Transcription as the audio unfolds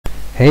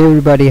Hey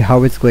everybody,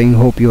 how it's going?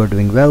 Hope you are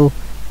doing well.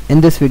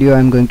 In this video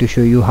I'm going to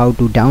show you how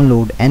to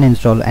download and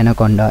install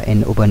Anaconda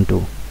in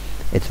Ubuntu.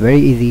 It's very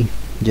easy.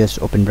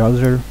 Just open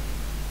browser,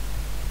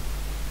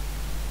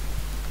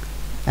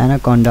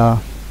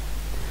 Anaconda,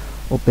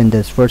 open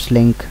this first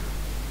link,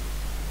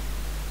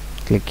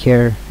 click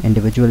here,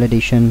 individual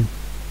edition,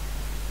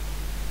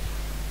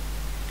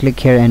 click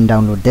here and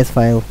download this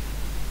file.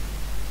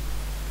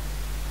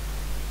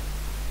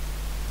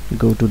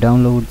 Go to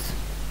downloads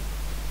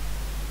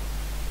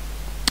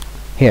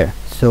here,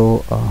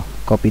 so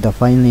copy the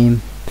file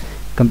name,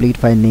 complete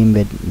file name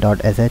with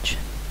 .sh,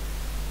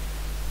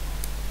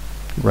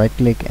 right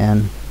click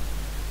and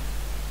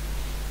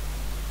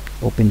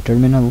open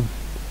terminal,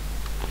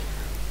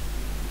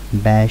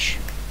 bash,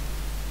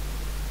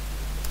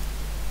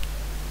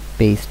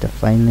 paste the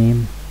file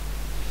name,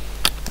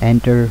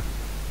 enter,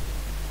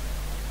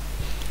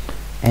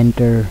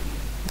 enter,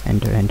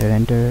 enter, enter,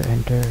 enter,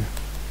 enter.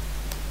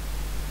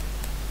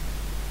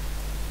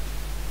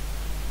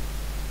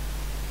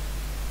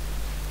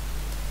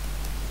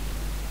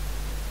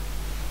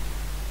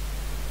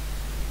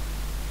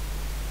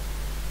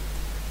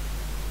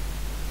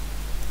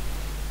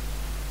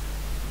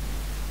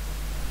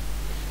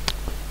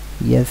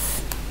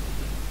 Yes,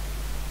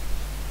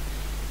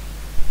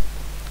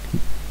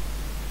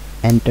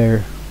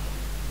 enter,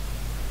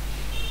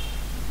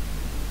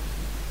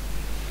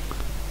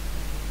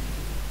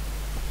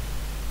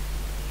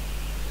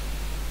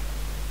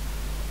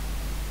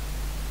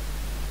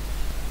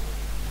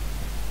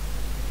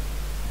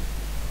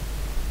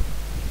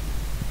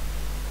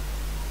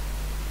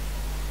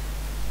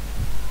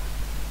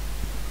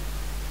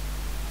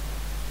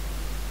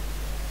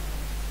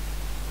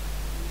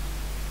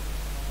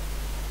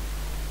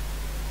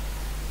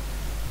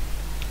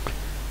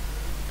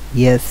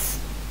 yes,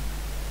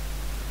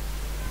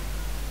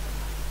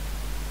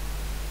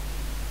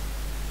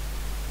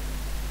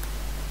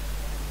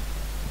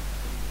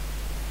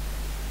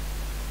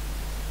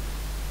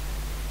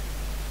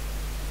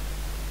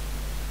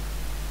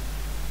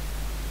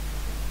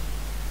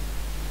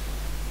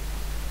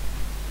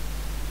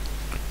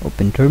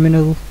 open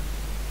terminal,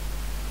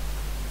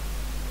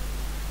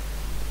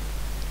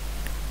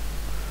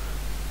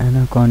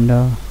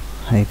 Anaconda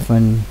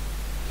hyphen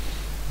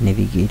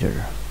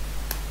navigator,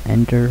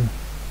 enter,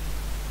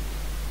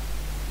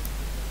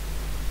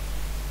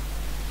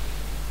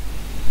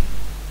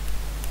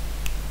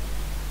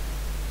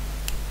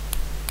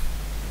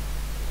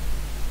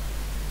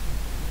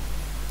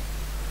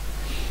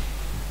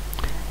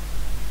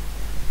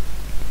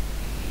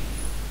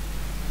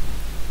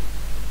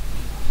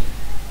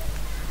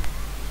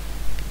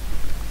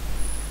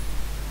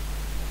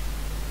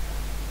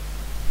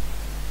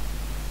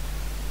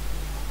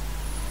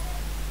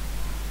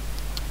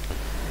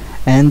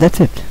 and that's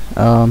it.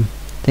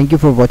 Thank you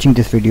for watching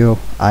this video.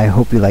 I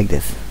hope you like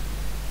this.